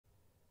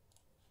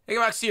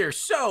Kickoff here.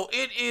 So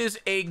it is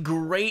a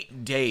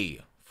great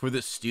day for the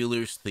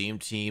Steelers theme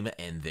team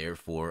and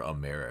therefore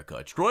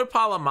America. Troy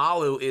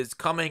Polamalu is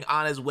coming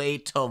on his way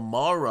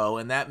tomorrow,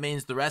 and that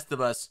means the rest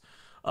of us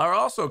are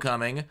also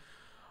coming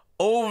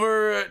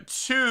over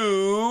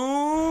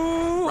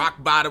to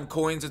Rock Bottom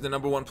Coins is the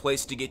 #1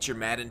 place to get your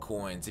Madden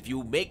coins. If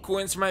you make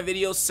coins for my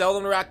videos, sell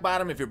them to Rock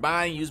Bottom. If you're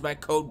buying, use my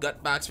code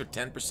GUTBOX for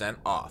 10%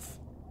 off.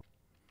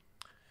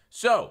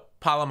 So,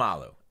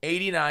 Polamalu,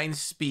 89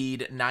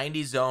 speed,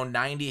 90 zone,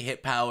 90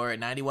 hit power,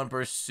 91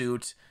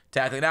 pursuit,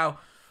 tackling. Now,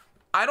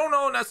 I don't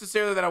know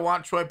necessarily that I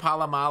want Troy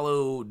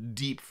Polamalu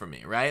deep for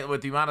me, right?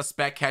 With the amount of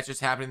spec catches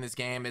happening in this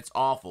game, it's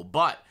awful.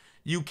 But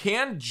you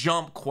can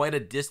jump quite a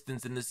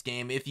distance in this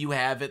game if you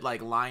have it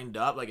like lined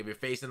up, like if you're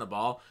facing the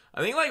ball.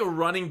 I think like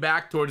running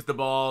back towards the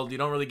ball, you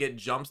don't really get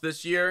jumps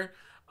this year.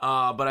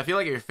 But I feel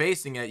like if you're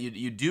facing it,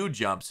 you do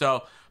jump.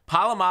 So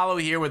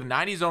Polamalu here with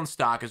 90 zone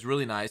stock is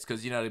really nice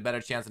because, you know, a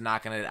better chance of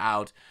knocking it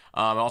out. It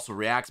also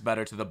reacts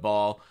better to the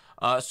ball.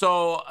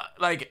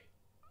 Like,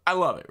 I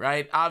love it,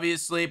 right?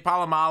 Obviously,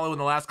 Polamalu in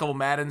the last couple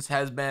Maddens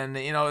has been,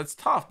 you know, it's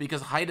tough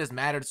because height has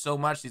mattered so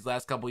much these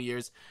last couple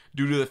years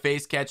due to the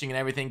face catching and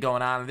everything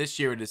going on. And this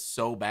year it is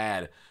so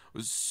bad. It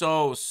was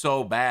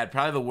so bad.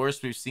 Probably the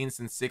worst we've seen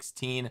since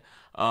 16.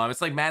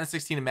 It's like Madden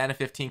 16 and Madden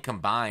 15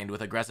 combined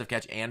with aggressive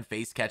catch and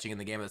face catching in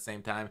the game at the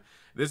same time.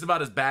 This is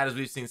about as bad as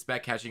we've seen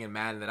spec catching in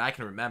Madden that I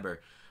can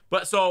remember.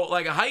 But so,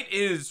 like, height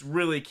is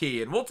really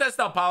key. And we'll test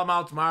out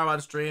Polamalu tomorrow on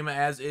stream,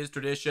 as is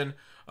tradition.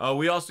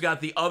 We also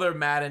got the other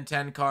Madden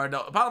 10 card.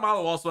 Now,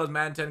 Polamalu also has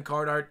Madden 10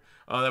 card art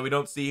that we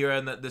don't see here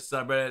in this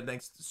subreddit.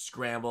 Thanks to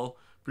Scramble.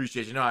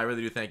 Appreciate you. No, I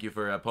really do thank you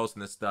for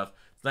posting this stuff.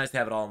 It's nice to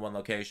have it all in one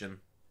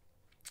location.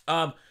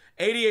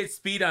 88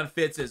 speed on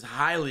Fitz is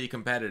highly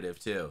competitive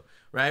too,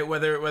 right?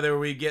 Whether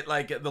we get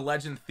like the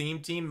Legend theme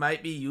team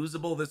might be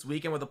usable this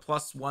weekend with a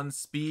 +1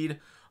 speed.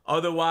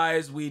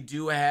 Otherwise, we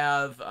do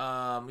have,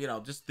 you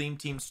know, just theme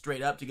team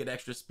straight up to get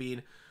extra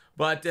speed.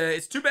 But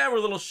it's too bad we're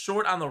a little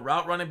short on the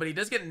route running, but he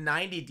does get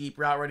 90 deep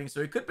route running,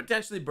 so he could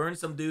potentially burn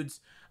some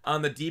dudes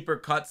on the deeper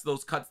cuts,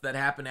 those cuts that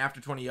happen after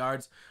 20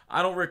 yards.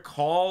 I don't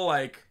recall,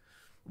 like,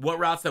 what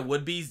routes that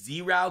would be.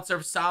 Z routes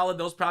are solid.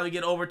 Those probably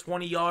get over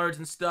 20 yards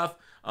and stuff.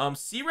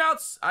 C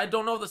routes, I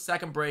don't know if the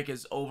second break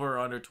is over or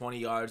under 20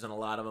 yards on a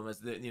lot of them,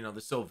 as you know, they're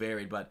so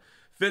varied, but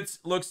Fitz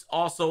looks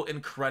also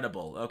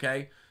incredible,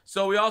 okay?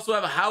 So we also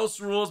have house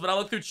rules, but I'll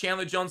look through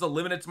Chandler Jones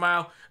Unlimited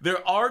tomorrow.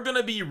 There are going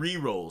to be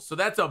rerolls, so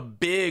that's a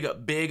big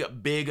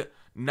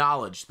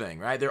knowledge thing,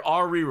 right? There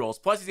are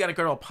rerolls. Plus, he's got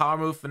incredible power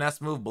move, finesse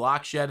move,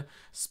 block shed,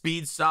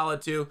 speed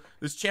solid too.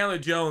 This Chandler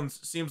Jones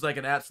seems like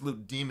an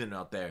absolute demon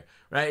out there,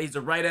 right? He's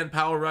a right end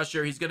power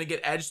rusher. He's going to get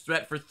edge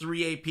threat for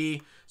 3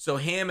 AP. So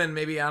him and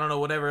maybe, I don't know,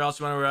 whatever else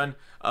you want to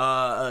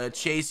run,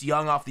 Chase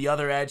Young off the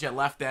other edge at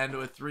left end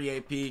with 3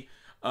 AP.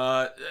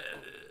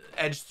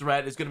 Edge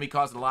threat is going to be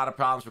causing a lot of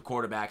problems for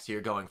quarterbacks here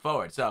going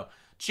forward. So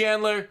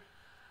Chandler,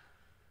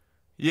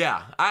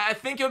 yeah, I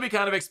think it'll be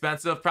kind of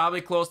expensive, probably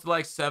close to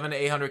like 700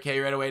 to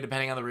 800K right away,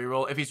 depending on the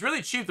reroll. If he's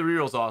really cheap, the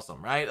reroll's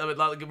awesome, right?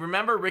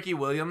 Remember Ricky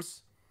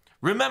Williams?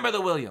 Remember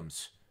the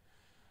Williams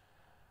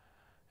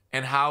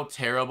and how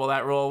terrible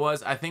that roll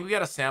was? I think we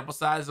got a sample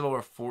size of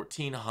over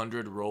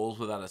 1,400 rolls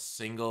without a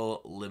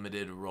single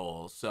limited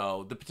roll.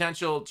 So the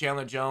potential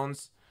Chandler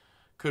Jones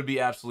could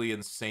be absolutely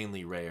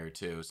insanely rare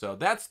too. So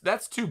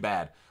that's too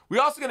bad. We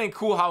also getting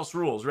cool house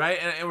rules, right?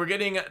 And we're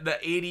getting the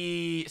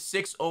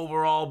 86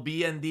 overall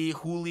BND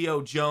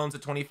Julio Jones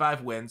at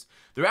 25 wins.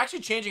 They're actually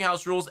changing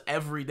house rules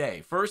every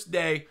day. First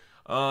day,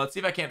 let's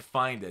see if I can't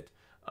find it.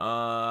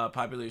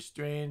 Popular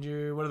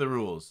stranger, what are the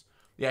rules?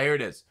 Yeah, here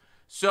it is.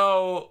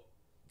 So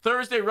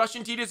Thursday,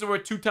 rushing TDs are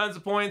worth 2 times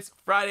the points.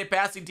 Friday,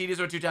 passing TDs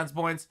are worth 2 times the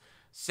points.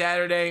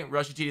 Saturday,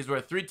 rushing TDs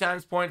worth 3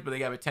 times points, but they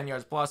got it 10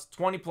 yards plus.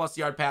 20+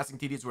 yard passing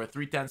TDs worth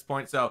 3 times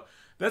points. So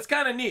that's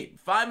kind of neat.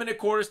 5-minute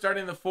quarter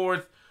starting in the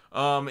 4th.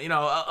 You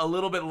know, a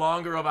little bit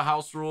longer of a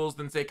house rules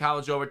than, say,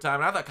 college overtime.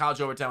 And I thought college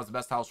overtime was the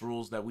best house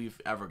rules that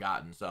we've ever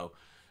gotten. So,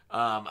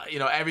 you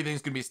know,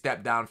 everything's going to be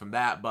stepped down from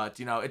that. But,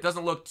 you know, it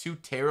doesn't look too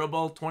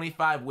terrible.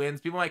 25 wins.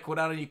 People might quit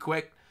out on you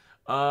quick.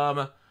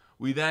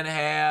 We then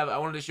have, I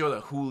wanted to show the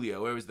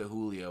Julio. Where was the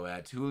Julio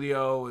at?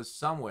 Julio was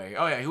somewhere.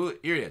 Oh, yeah,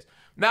 here it is.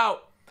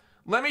 Now,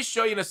 let me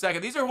show you in a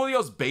second. These are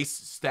Julio's base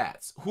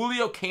stats.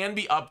 Julio can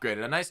be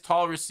upgraded. A nice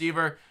tall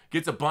receiver.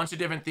 Gets a bunch of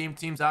different theme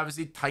teams.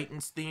 Obviously,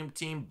 Titans theme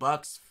team,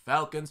 Bucks,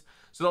 Falcons.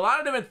 So a lot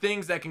of different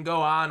things that can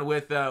go on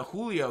with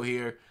Julio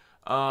here.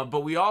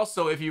 But we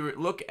also, if you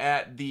look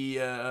at the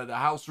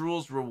house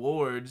rules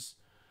rewards.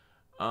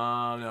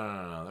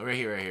 No. Right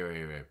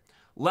here.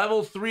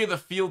 Level 3 of the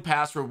field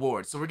pass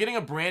rewards. So we're getting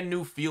a brand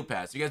new field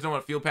pass. You guys know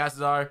what field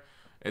passes are?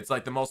 It's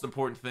like the most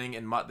important thing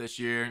in MUT this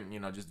year. You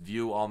know, just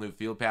view all new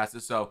field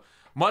passes. So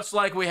much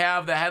like we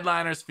have the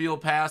Headliners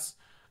field pass,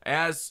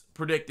 as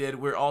predicted,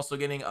 we're also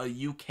getting a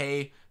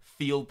UK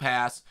field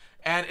pass.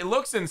 And it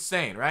looks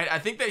insane, right? I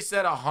think they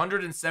said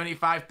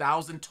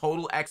 175,000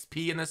 total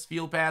XP in this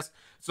field pass.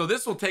 So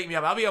this will take me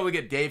up. I'll be able to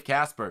get Dave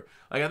Casper.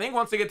 Like, I think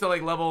once I get to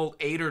like level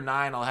 8 or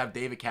 9, I'll have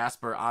David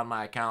Casper on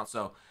my account.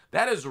 So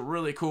that is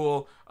really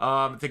cool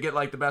to get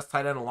like the best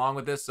tight end along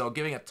with this. So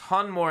giving a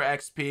ton more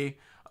XP.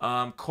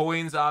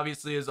 Coins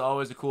obviously is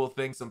always a cool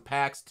thing. Some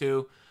packs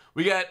too.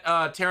 We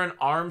got Terran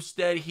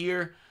Armstead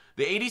here.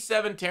 The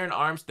 87 Terran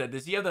Armstead.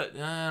 Does he have the?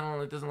 I don't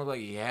know. It doesn't look like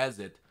he has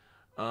it.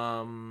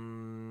 Yeah,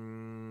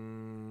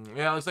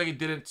 it looks like he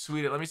didn't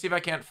tweet it. Let me see if I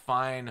can't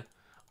find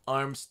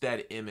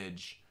Armstead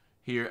image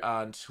here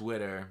on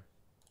Twitter.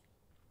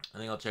 I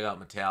think I'll check out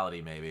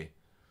Metality maybe.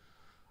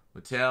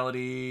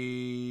 Metality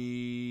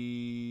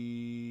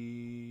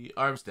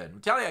Armstead.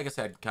 Metality I guess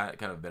had kind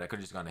of a bit. I could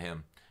have just gone to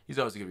him. He's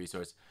always a good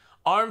resource.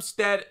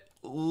 Armstead,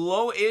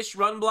 low-ish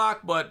run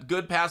block, but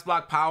good pass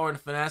block power and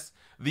finesse.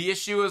 The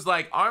issue is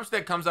like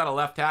Armstead comes out of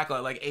left tackle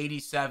at like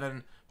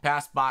 87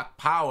 pass block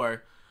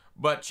power,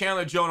 but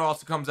Chandler Jones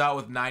also comes out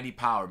with 90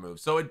 power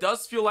moves. So it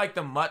does feel like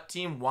the Mutt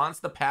team wants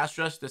the pass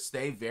rush to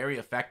stay very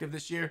effective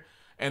this year,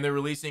 and they're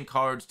releasing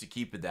cards to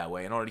keep it that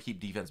way in order to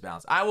keep defense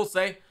balanced. I will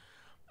say,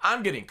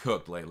 I'm getting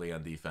cooked lately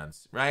on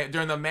defense, right?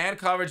 During the man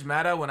coverage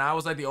meta, when I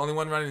was like the only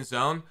one running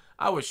zone,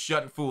 I was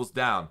shutting fools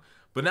down.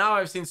 But now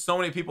I've seen so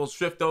many people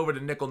shift over to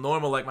nickel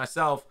normal like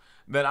myself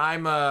that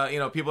I'm,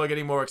 people are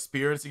getting more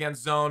experience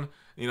against zone.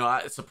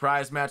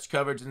 Surprise match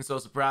coverage isn't so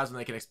surprised when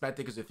they can expect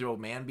it because they throw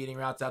man beating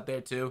routes out there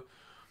too.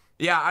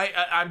 Yeah,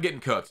 I'm getting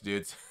cooked,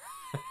 dudes.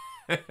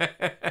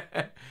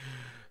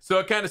 So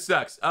it kind of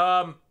sucks.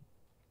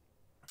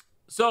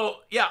 So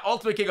yeah,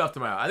 ultimate kickoff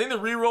tomorrow. I think the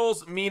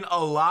rerolls mean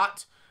a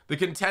lot. The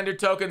contender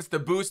tokens to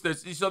boost.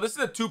 So this is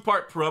a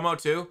 2-part promo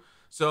too.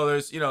 So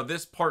there's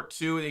this part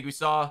 2 I think we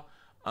saw.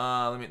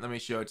 Let me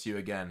show it to you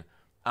again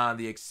on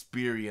the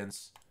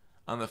experience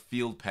on the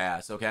field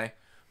pass. Okay,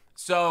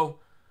 so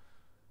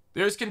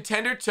there's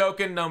contender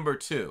token number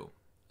 2.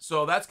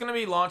 So that's going to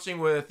be launching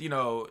with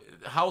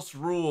house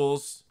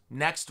rules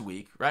next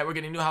week, right? We're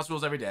getting new house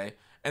rules every day,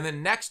 and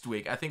then next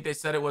week I think they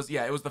said it was the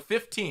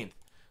 15th.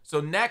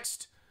 So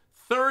next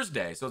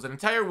Thursday, so it's an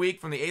entire week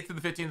from the 8th to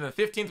the 15th. And the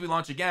 15th we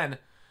launch again,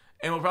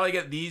 and we'll probably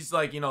get these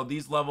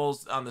these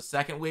levels on the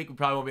second week. We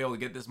probably won't be able to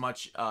get this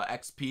much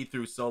XP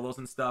through solos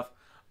and stuff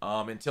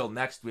until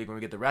next week when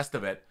we get the rest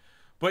of it.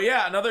 But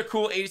yeah, another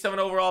cool 87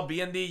 overall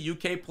BND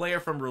UK player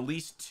from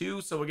Release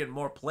 2. So we're getting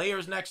more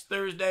players next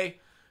Thursday.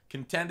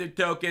 Contender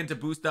token to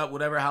boost up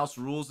whatever house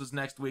rules is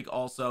next week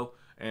also.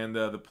 And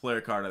the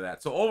player card of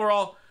that. So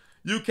overall,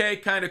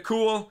 UK kind of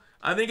cool.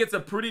 I think it's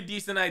a pretty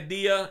decent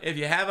idea. If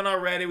you haven't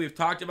already, we've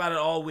talked about it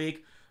all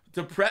week.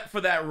 To prep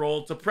for that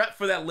role, to prep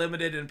for that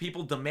limited and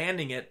people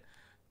demanding it.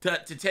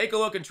 To take a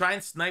look and try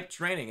and snipe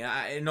training.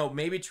 I know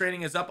maybe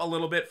training is up a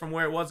little bit from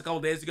where it was a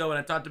couple days ago when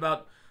I talked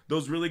about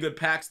those really good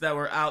packs that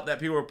were out that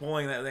people were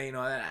pulling that they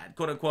that had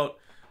quote unquote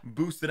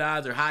boosted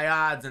odds or high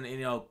odds, and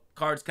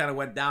cards kind of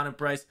went down in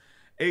price.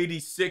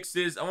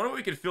 86s. I wonder what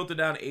we could filter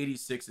down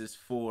 86s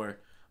for,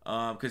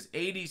 because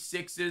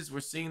 86s we're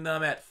seeing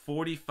them at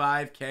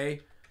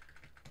 45K.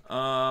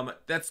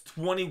 That's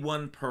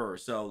 21 per.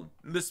 So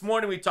this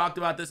morning we talked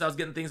about this. I was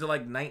getting things at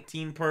like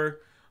 19 per.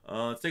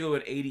 Let's take a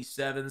look at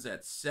 87s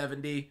at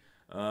 70.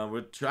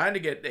 We're trying to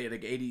get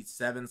like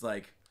 87s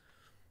like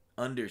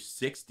under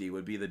 60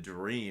 would be the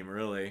dream,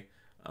 really.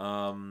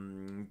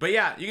 But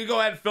yeah, you can go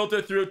ahead and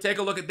filter through, take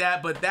a look at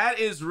that. But that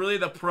is really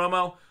the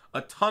promo. A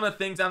ton of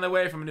things on the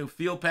way, from a new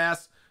field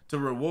pass to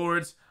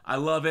rewards. I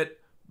love it.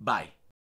 Bye.